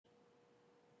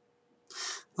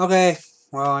Okay,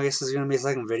 well, I guess this is going to be a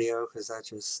second video, because I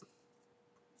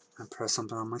pressed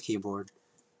something on my keyboard.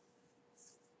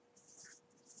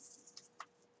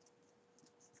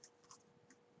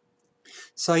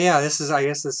 So yeah, I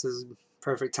guess this is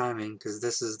perfect timing, because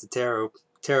this is the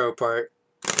tarot part.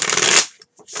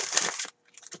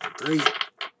 3.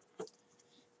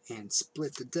 And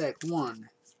split the deck. 1,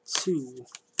 2,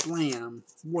 blam.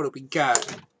 What do we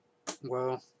got?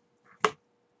 Well,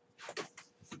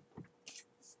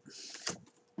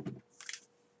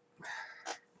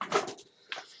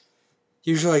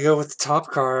 usually I go with the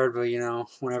top card, but you know,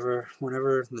 whenever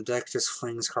the deck just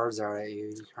flings cards out at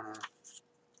you, you kind of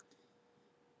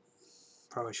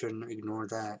probably shouldn't ignore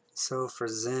that. So for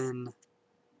Zen,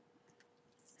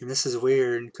 and this is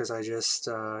weird because I just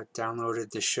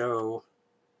downloaded the show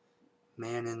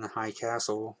Man in the High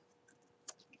Castle.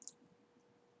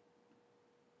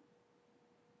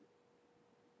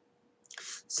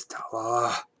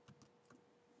 Stella,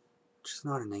 which is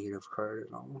not a negative card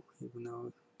at all, even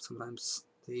though sometimes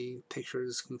the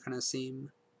pictures can kind of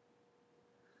seem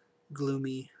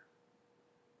gloomy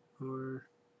or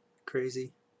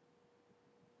crazy.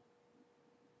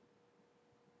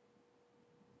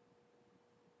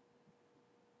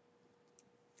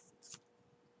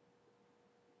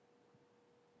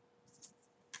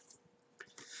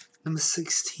 Number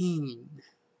 16.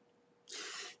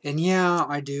 And yeah,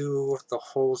 I do the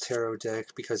whole tarot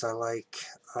deck because I like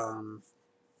all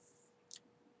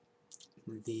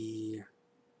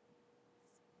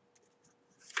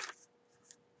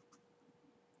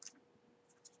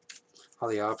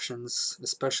the options,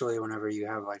 especially whenever you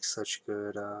have like such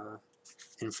good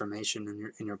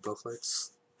information in your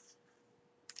booklets.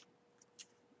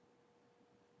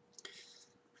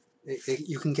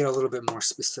 You can get a little bit more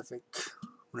specific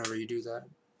whenever you do that,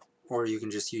 or you can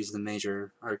just use the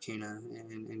major arcana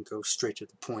and go straight to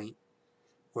the point.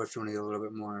 Or if you want to get a little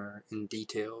bit more in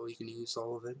detail, you can use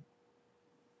all of it.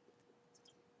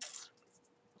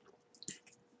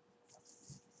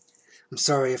 I'm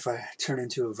sorry if I turn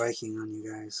into a Viking on you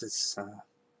guys. It's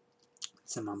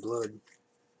in my blood.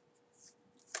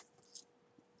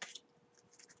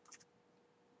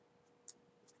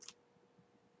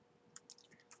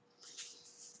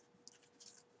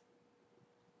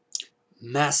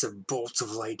 Massive bolts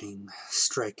of lightning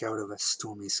strike out of a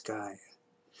stormy sky.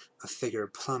 A figure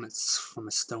plummets from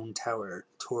a stone tower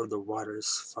toward the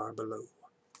waters far below.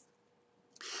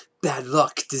 Bad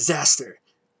luck, disaster,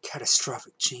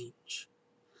 catastrophic change.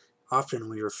 Often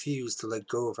we refuse to let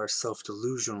go of our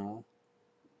self-delusion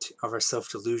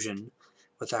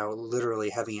without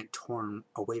literally having it torn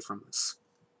away from us.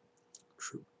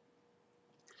 True.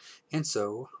 And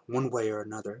so, one way or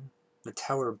another, the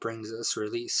tower brings us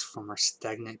release from our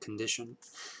stagnant condition.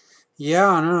 Yeah,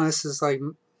 I know, this is like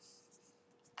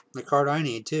the card I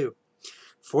need too.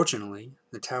 Fortunately,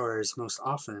 the tower is most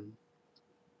often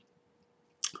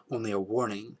only a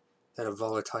warning that a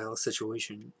volatile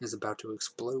situation is about to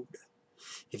explode.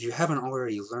 If you haven't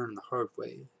already learned the hard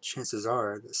way, chances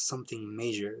are that something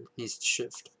major needs to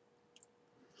shift.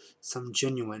 Some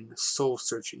genuine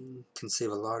soul-searching can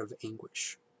save a lot of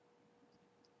anguish.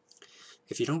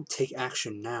 If you don't take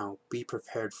action now, be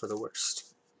prepared for the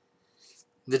worst.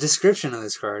 The description of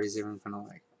this card is even kind of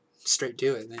like, straight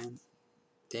to it, man.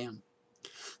 Damn.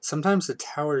 Sometimes the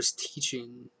tower's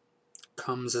teaching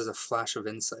comes as a flash of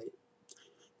insight,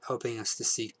 helping us to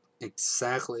see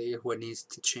exactly what needs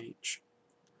to change.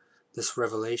 This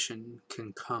revelation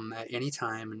can come at any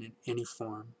time and in any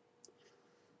form.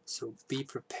 So be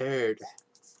prepared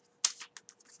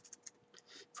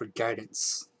for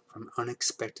guidance from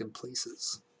unexpected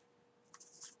places.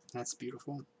 That's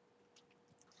beautiful.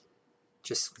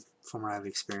 Just from what I've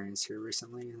experienced here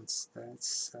recently,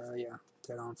 that's yeah,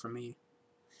 dead on for me.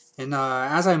 And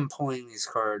as I'm pulling these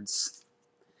cards,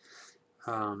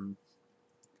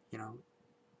 you know,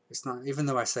 it's not, even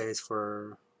though I say it's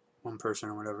for one person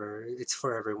or whatever, it's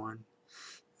for everyone.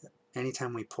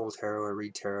 Anytime we pull tarot or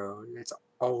read tarot, it's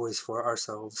always for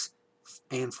ourselves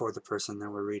and for the person that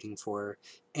we're reading for,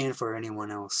 and for anyone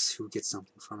else who gets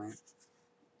something from it.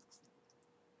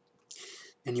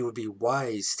 And you would be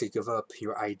wise to give up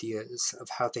your ideas of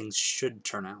how things should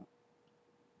turn out.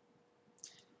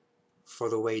 For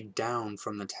the way down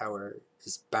from the tower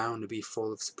is bound to be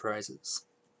full of surprises.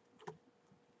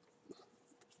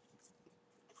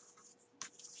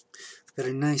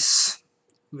 Very nice.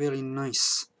 Very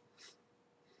nice.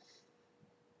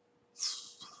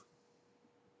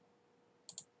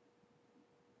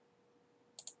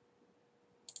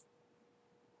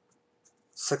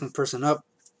 Second person up.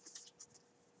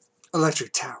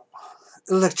 Electric towel.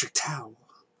 Electric towel.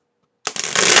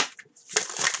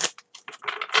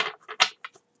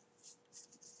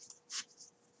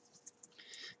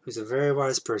 who's a very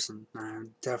wise person. I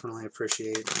definitely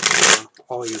appreciate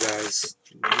all you guys,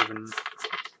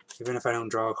 even if I don't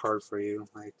draw a card for you,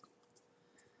 like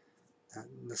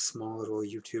this small little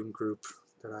YouTube group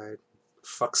that I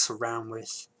fucks around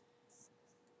with.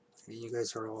 You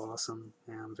guys are all awesome,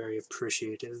 and I'm very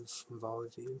appreciative of all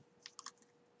of you.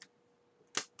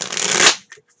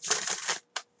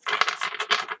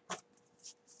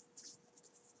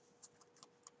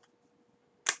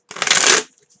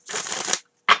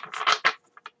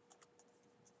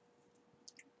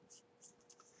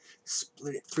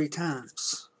 Split it 3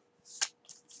 times.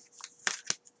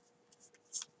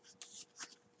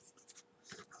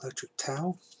 Electric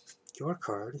Towel, your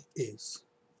card is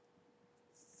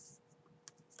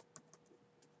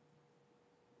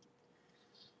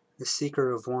the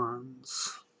Seeker of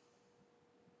Wands.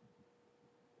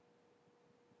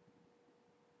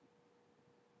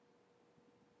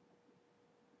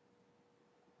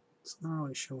 It's not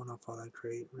really showing up all that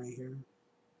great right here.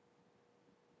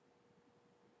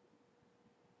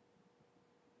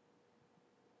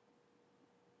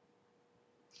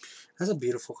 That's a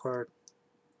beautiful card.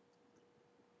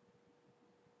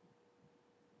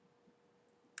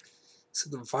 So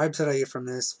the vibes that I get from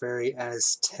this, very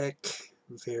Aztec,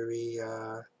 very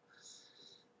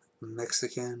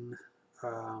Mexican,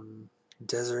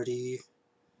 deserty.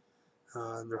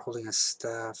 They're holding a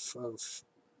staff with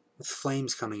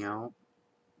flames coming out.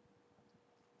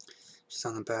 She's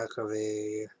on the back of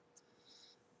a.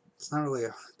 It's not really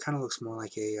a. Kind of looks more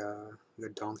like a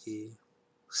donkey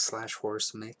 /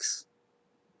 horse mix.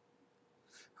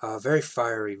 Very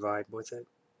fiery vibe with it.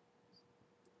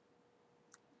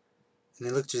 And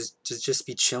they look just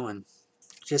be chilling.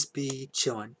 Just be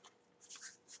chilling.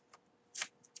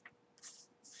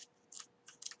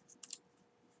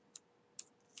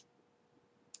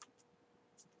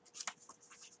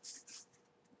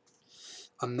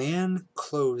 A man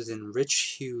clothed in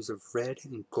rich hues of red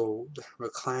and gold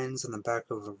reclines on the back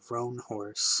of a roan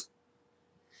horse.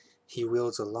 He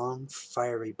wields a long,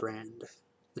 fiery brand.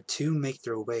 The two make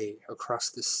their way across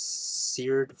the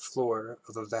seared floor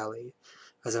of a valley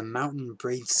as a mountain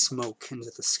breathes smoke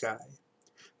into the sky.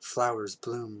 Flowers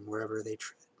bloom wherever they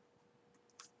tread.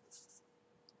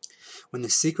 When the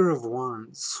Seeker of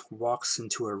Wands walks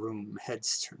into a room,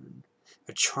 heads turn.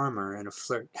 A charmer and a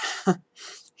flirt.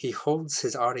 He holds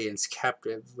his audience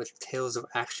captive with tales of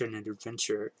action and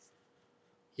adventure.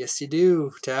 Yes, you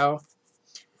do, Tao.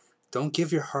 Don't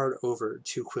give your heart over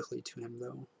too quickly to him,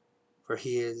 though, for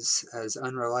he is as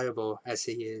unreliable as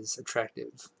he is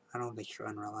attractive. I don't think you're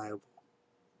unreliable.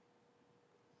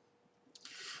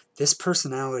 This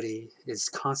personality is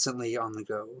constantly on the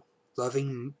go,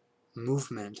 loving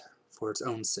movement for its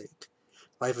own sake.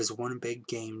 Life is one big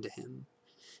game to him,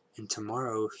 and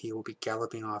tomorrow he will be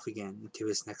galloping off again to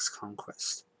his next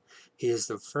conquest. He is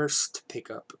the first to pick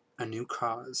up a new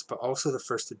cause, but also the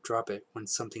first to drop it when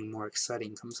something more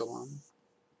exciting comes along.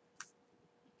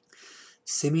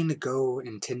 Seeming to go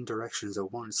in 10 directions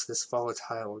at once, this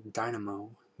volatile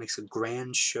dynamo makes a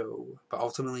grand show, but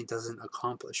ultimately doesn't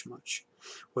accomplish much.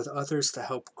 With others to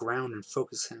help ground and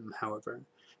focus him, however,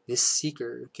 this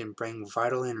seeker can bring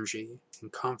vital energy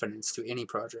and confidence to any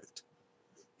project.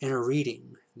 In a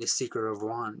reading, the Seeker of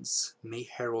Wands may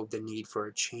herald the need for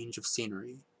a change of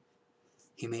scenery.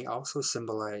 He may also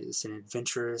symbolize an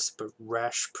adventurous but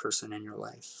rash person in your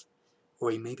life,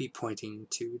 or he may be pointing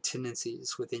to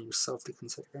tendencies within yourself to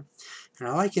consider. And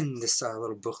I like in this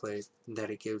little booklet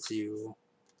that it gives you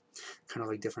kind of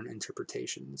like different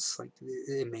interpretations. Like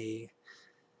the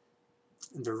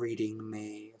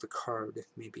card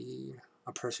may be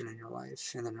a person in your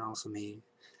life, and then it also may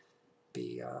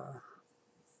be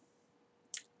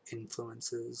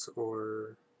influences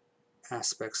or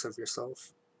aspects of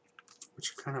yourself,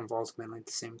 which are kind of ultimately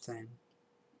the same thing.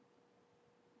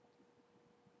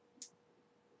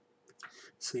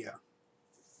 So yeah,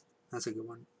 that's a good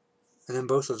one. And then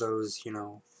both of those,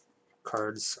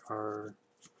 cards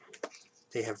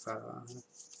they have a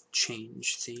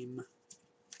change theme.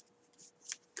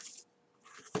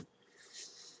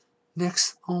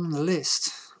 Next on the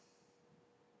list,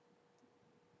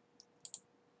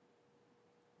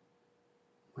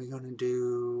 we're gonna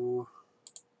do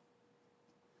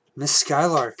Miss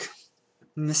Skylark,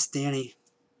 Miss Danny.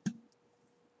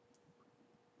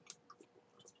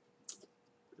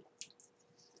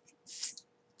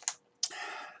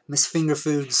 Miss Finger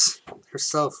Foods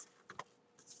herself.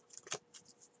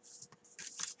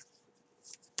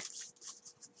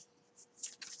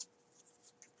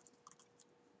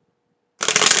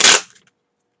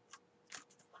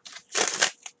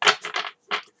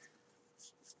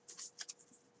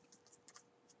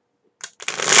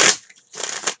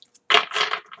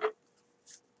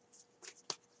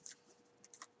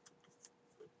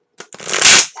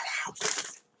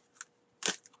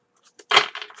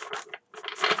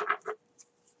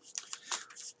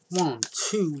 1,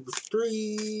 2,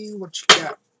 3. What you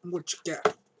got? What you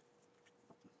got?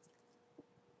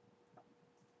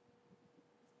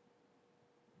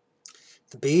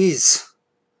 The bees.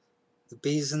 The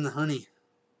bees and the honey.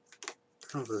 I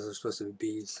don't know if those are supposed to be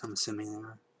bees. I'm assuming they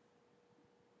are.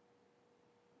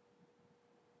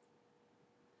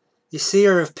 The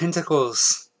Seer of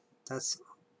Pentacles. That's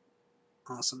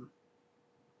awesome.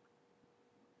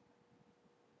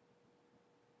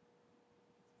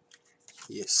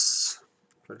 Yes.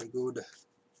 Very good.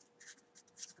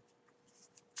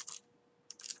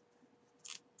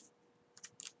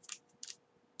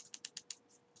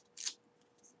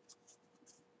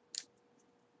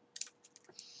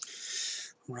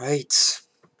 Right.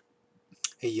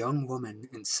 A young woman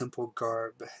in simple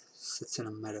garb sits in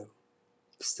a meadow,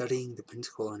 studying the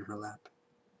pentacle in her lap.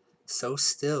 So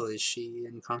still is she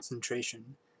in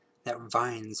concentration that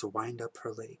vines wind up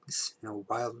her legs and a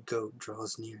wild goat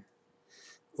draws near.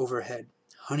 Overhead,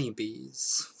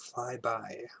 honeybees fly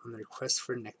by on their quest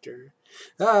for nectar.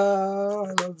 Ah,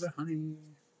 I love the honey.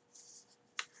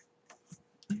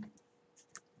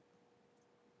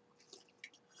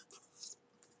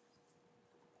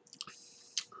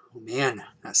 Oh man,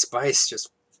 that spice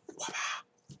just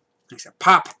makes it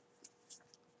pop.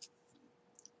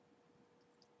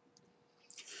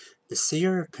 The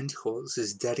Seer of Pentacles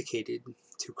is dedicated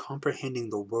to comprehending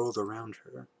the world around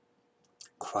her.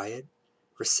 Quiet,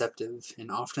 receptive,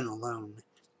 and often alone,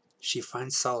 she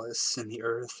finds solace in the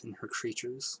earth and her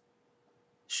creatures.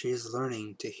 She is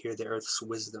learning to hear the earth's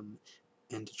wisdom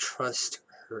and to trust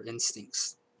her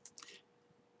instincts.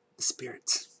 The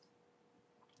spirits.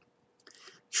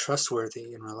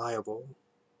 Trustworthy and reliable,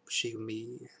 she can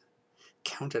be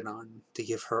counted on to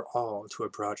give her all to a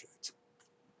project.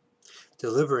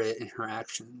 Deliberate in her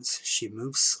actions, she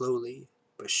moves slowly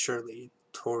but surely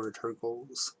toward her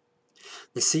goals.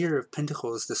 The Seer of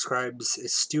Pentacles describes a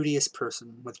studious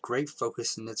person with great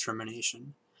focus and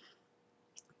determination.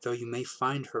 Though you may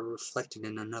find her reflected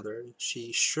in another,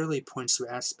 she surely points to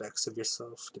aspects of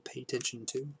yourself to pay attention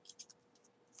to.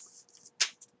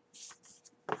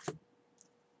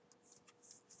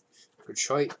 Good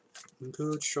choice.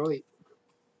 Good choice.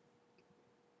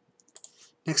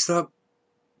 Next up,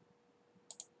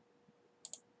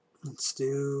 let's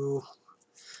do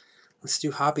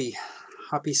Hoppy.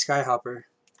 Hoppy Skyhopper.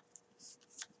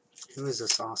 Who is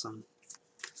this awesome?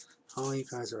 All you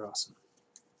guys are awesome.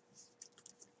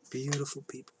 Beautiful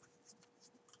people.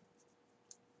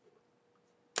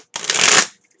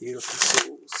 Beautiful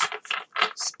souls.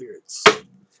 Spirits.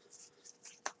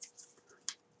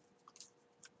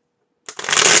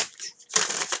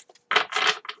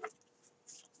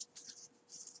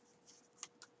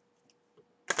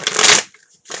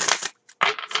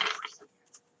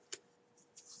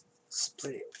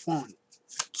 Split it. 1,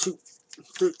 2,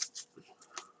 3.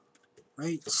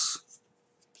 Right.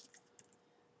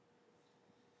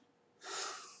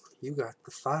 You got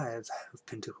the 5 of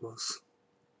Pentacles.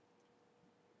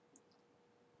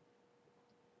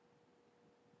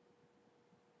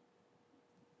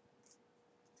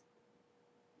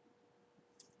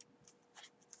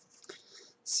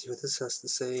 See what this has to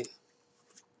say.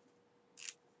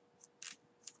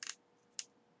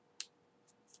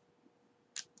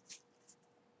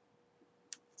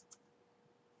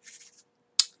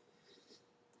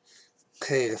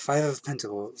 Okay, the 5 of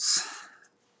Pentacles.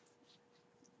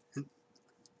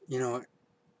 You know,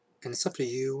 and it's up to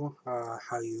you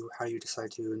how you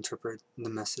decide to interpret the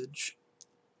message.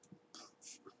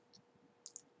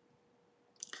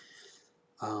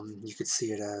 You could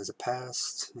see it as a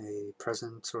past, a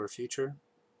present, or a future.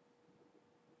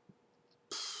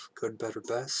 Good, better,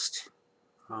 best.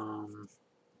 You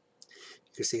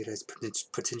could see it as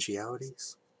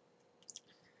potentialities.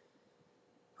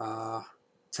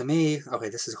 To me, okay,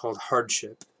 this is called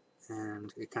hardship,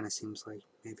 and it kind of seems like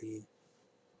maybe,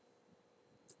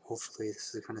 hopefully,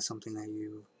 this is kind of something that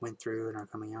you went through and are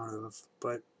coming out of,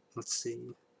 but let's see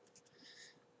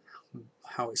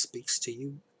how it speaks to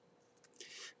you.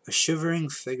 A shivering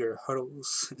figure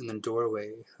huddles in the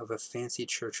doorway of a fancy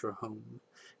church or home.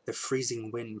 The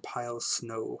freezing wind piles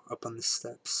snow up on the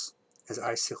steps as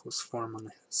icicles form on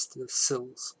the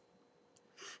sills.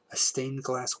 A stained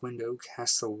glass window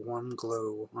casts a warm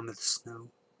glow onto the snow.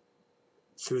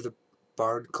 Through the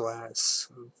barred glass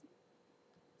of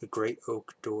the great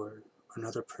oak door,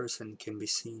 another person can be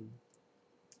seen.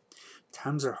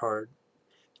 Times are hard.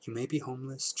 You may be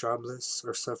homeless, jobless,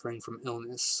 or suffering from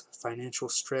illness. Financial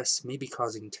stress may be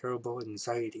causing terrible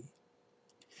anxiety.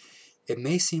 It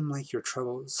may seem like your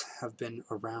troubles have been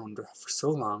around for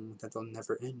so long that they'll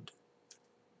never end.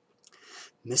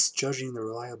 Misjudging the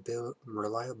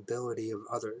reliability of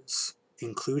others,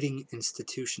 including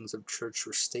institutions of church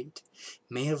or state,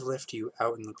 may have left you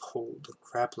out in the cold,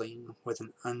 grappling with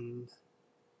an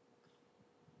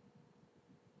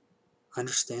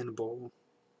understandable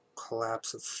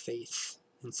collapse of faith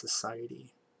in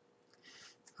society.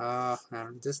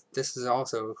 This is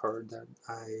also a card that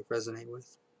I resonate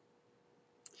with.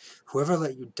 Whoever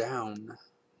let you down,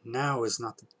 now is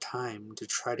not the time to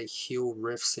try to heal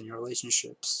rifts in your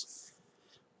relationships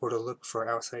or to look for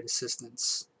outside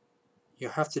assistance. You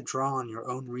have to draw on your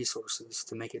own resources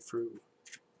to make it through.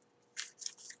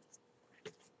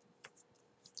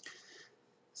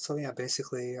 So yeah,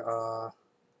 basically,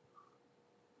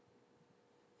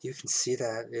 you can see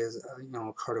that as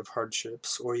a card of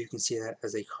hardships, or you can see that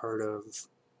as a card of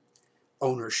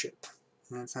ownership.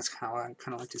 And that's how I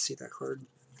kind of like to see that card.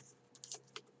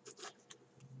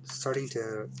 Starting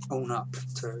to own up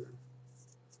to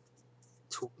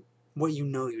what you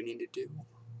know you need to do,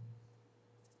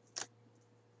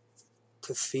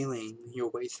 to feeling your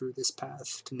way through this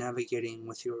path, to navigating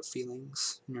with your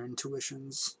feelings and your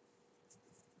intuitions,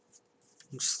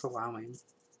 and just allowing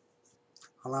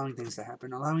things to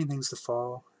happen, allowing things to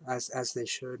fall as they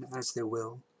should, as they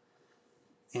will,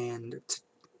 and to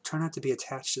try not to be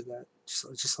attached to that.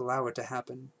 Just allow it to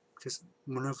happen, because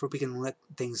whenever we can let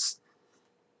things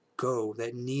go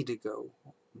that need to go,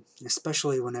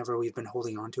 especially whenever we've been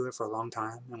holding on to it for a long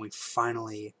time and we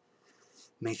finally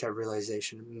make that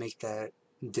realization, make that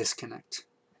disconnect,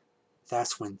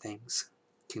 that's when things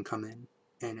can come in,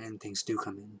 and things do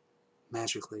come in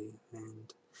magically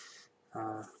and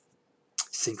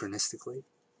synchronistically.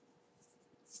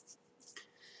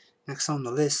 Next on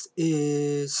the list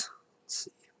is, let's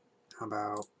see, how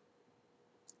about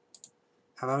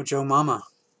Joe Mama?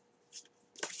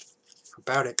 How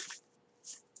about it?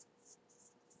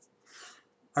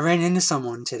 I ran into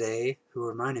someone today who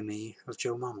reminded me of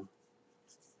Joe Mama,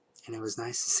 and it was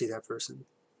nice to see that person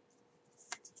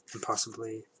and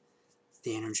possibly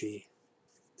the energy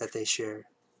that they share,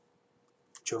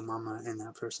 Joe Mama and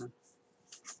that person.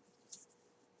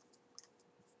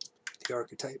 The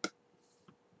archetype.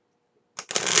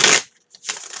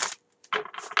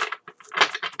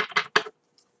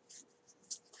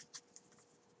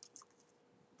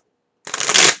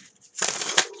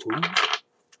 Ooh.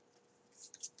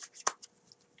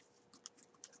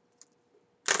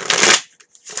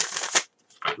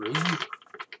 Three.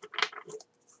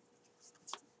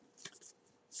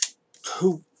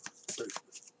 2.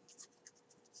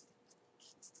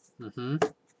 3.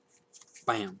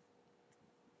 Bam.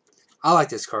 I like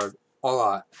this card a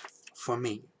lot, for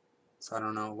me. So I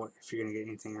don't know if you're going to get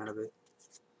anything out of it.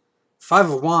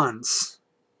 5 of Wands.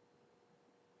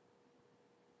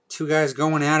 Two guys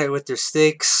going at it with their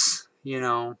sticks,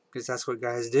 because that's what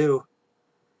guys do.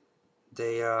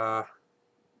 They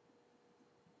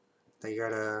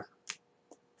gotta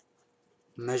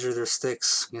measure their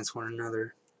sticks against one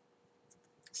another.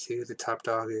 See who the top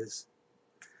dog is.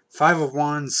 5 of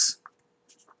Wands.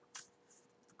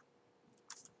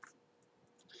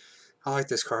 I like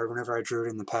this card. Whenever I drew it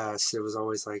in the past, it was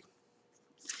always like,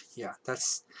 yeah,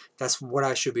 that's what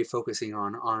I should be focusing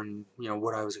on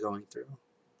what I was going through.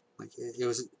 Like it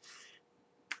was,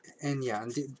 and yeah,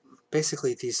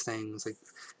 basically these things, like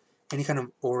any kind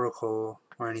of oracle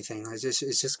or anything, it's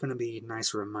just going to be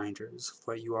nice reminders of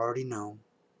what you already know.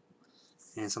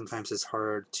 And sometimes it's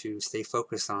hard to stay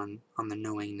focused on the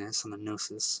knowingness, on the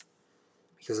gnosis,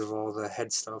 because of all the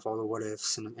head stuff, all the what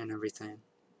ifs and everything.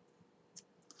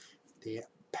 The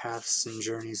paths and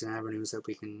journeys and avenues that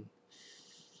we can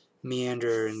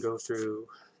meander and go through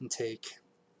and take.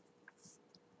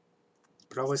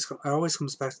 But it always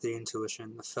comes back to the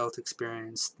intuition, the felt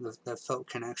experience, the felt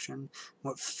connection,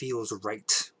 what feels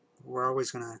right. We're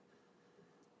always going to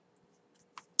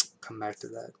come back to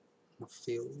that. What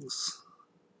feels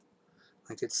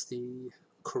like it's the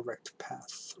correct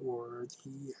path or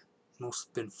the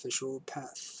most beneficial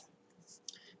path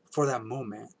for that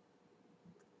moment.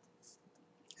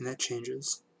 And that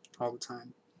changes all the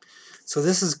time. So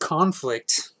this is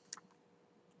conflict.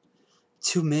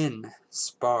 2 men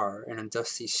spar in a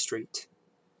dusty street.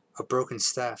 A broken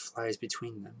staff lies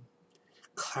between them.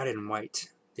 Clad in white,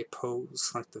 they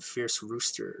pose like the fierce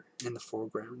rooster in the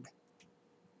foreground.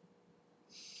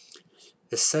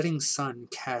 The setting sun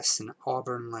casts an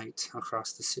auburn light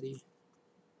across the city.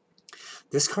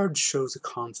 This card shows a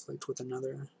conflict with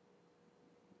another.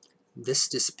 This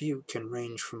dispute can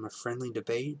range from a friendly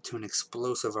debate to an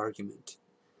explosive argument.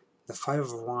 The 5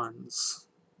 of Wands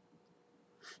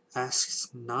asks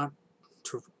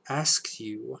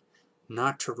you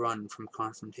not to run from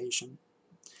confrontation.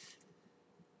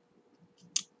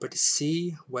 but to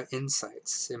see what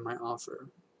insights it might offer.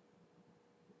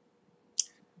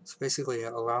 So basically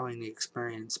allowing the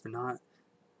experience, but not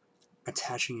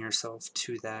attaching yourself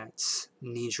to that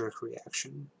knee-jerk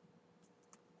reaction.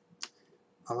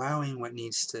 Allowing what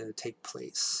needs to take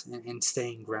place and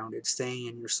staying grounded, staying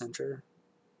in your center.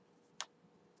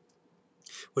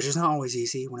 Which is not always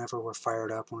easy whenever we're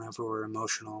fired up, whenever we're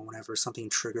emotional, whenever something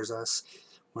triggers us,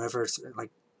 whenever it's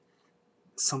like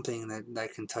something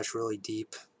that can touch really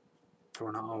deep.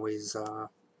 We're not always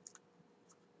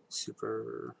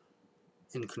super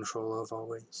in control of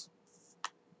always.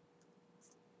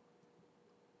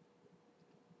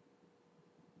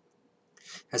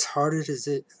 As hard as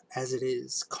it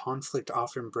is, conflict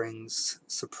often brings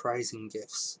surprising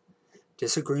gifts.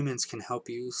 Disagreements can help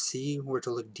you see where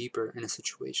to look deeper in a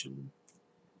situation.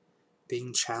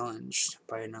 Being challenged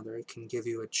by another can give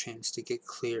you a chance to get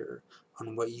clear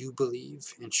on what you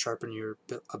believe and sharpen your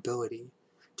ability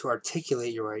to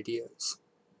articulate your ideas.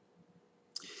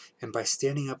 And by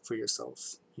standing up for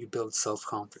yourself, you build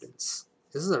self-confidence.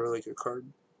 This is a really good card.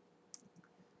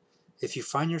 If you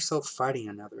find yourself fighting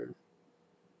another,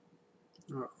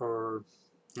 or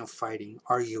fighting,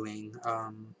 arguing,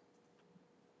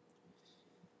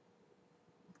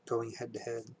 going head to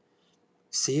head,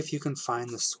 see if you can find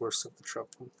the source of the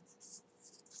trouble.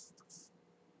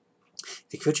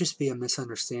 It could just be a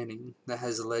misunderstanding that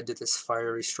has led to this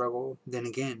fiery struggle. Then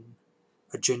again,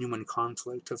 a genuine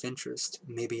conflict of interest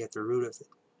may be at the root of it.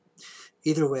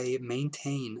 Either way,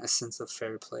 maintain a sense of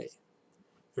fair play.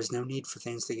 There's no need for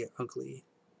things to get ugly.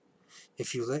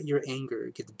 If you let your anger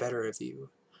get the better of you,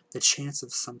 the chance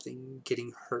of someone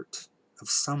getting hurt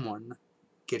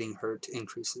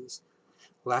increases.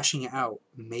 Lashing out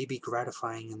may be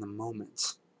gratifying in the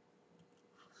moment,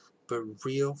 but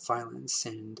real violence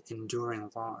and enduring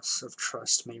loss of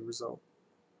trust may result.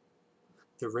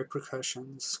 The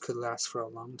repercussions could last for a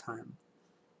long time.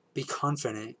 Be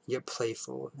confident yet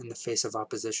playful in the face of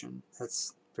opposition.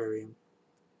 That's very,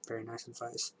 very nice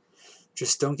advice.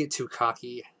 Just don't get too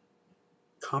cocky.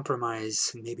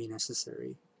 Compromise may be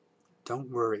necessary. Don't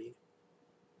worry.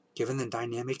 Given the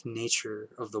dynamic nature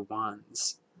of the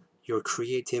wands, your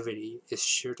creativity is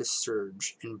sure to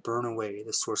surge and burn away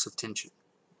the source of tension.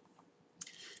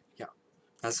 Yeah,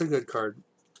 that's a good card,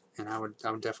 and I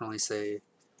would definitely say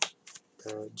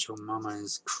that Jo Mama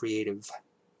is creative,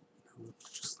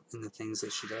 just in the things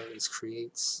that she does,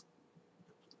 creates.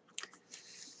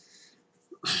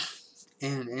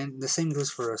 And the same goes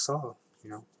for us all,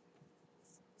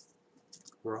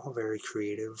 We're all very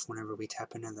creative whenever we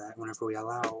tap into that, whenever we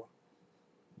allow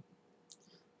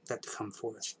that to come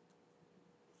forth.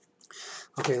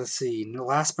 Okay, let's see.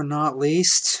 Last but not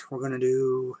least, we're going to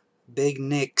do Big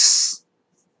Nicks.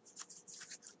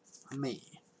 Me.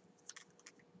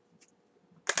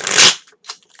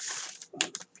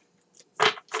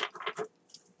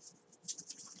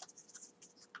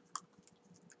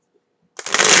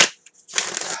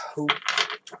 Oh.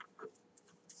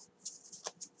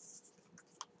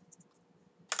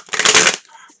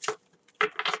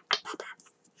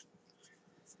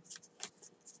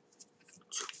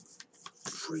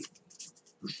 Free.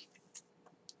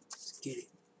 Let's get it.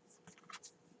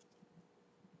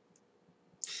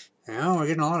 Now we're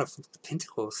getting a lot of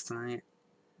Pentacles tonight.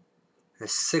 The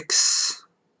 6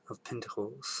 of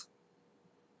Pentacles.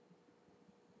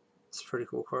 It's a pretty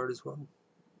cool card as well.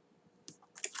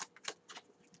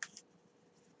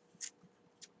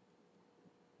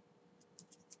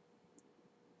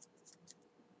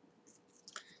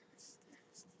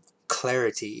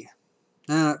 Clarity.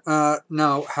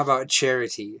 No, how about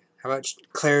charity? How about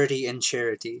clarity and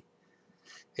charity?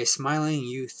 A smiling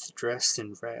youth dressed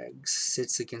in rags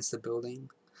sits against the building.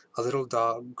 A little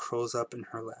dog curls up in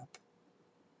her lap.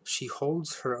 She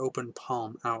holds her open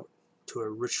palm out to a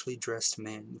richly dressed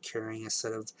man carrying a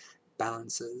set of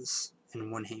balances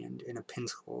in one hand and a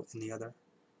pentacle in the other.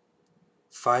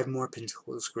 5 more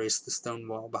pentacles grace the stone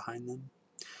wall behind them.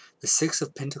 The 6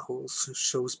 of Pentacles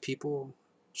shows people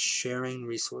sharing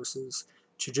resources.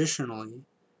 Traditionally,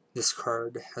 this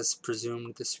card has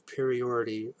presumed the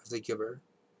superiority of the giver.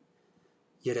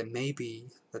 Yet it may be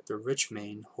that the rich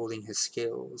man holding his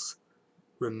scales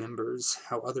remembers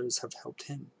how others have helped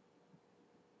him.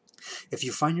 If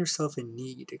you find yourself in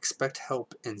need, expect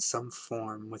help in some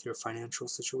form with your financial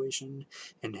situation,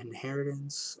 an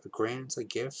inheritance, a grant, a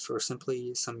gift, or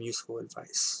simply some useful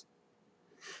advice.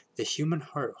 The human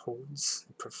heart holds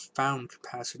a profound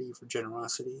capacity for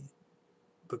generosity,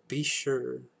 but be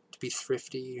sure to be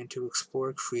thrifty and to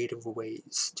explore creative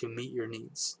ways to meet your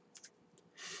needs.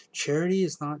 Charity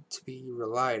is not to be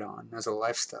relied on as a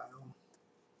lifestyle.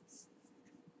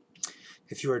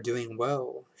 If you are doing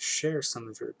well, share some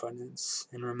of your abundance,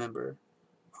 and remember,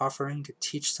 offering to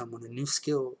teach someone a new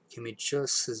skill can be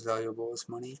just as valuable as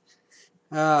money.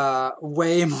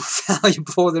 Way more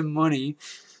valuable than money.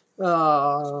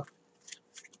 That's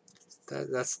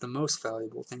the most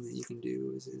valuable thing that you can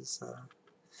do is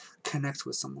connect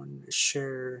with someone,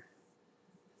 share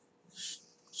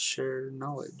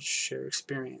knowledge, share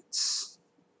experience.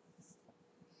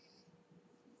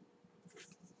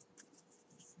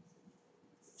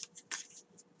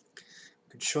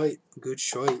 Good shite, good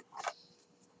shite.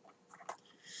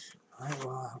 Alright,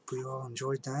 well, I hope you all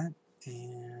enjoyed that,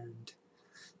 and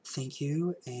thank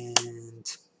you,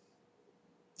 and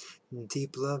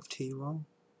deep love to you all.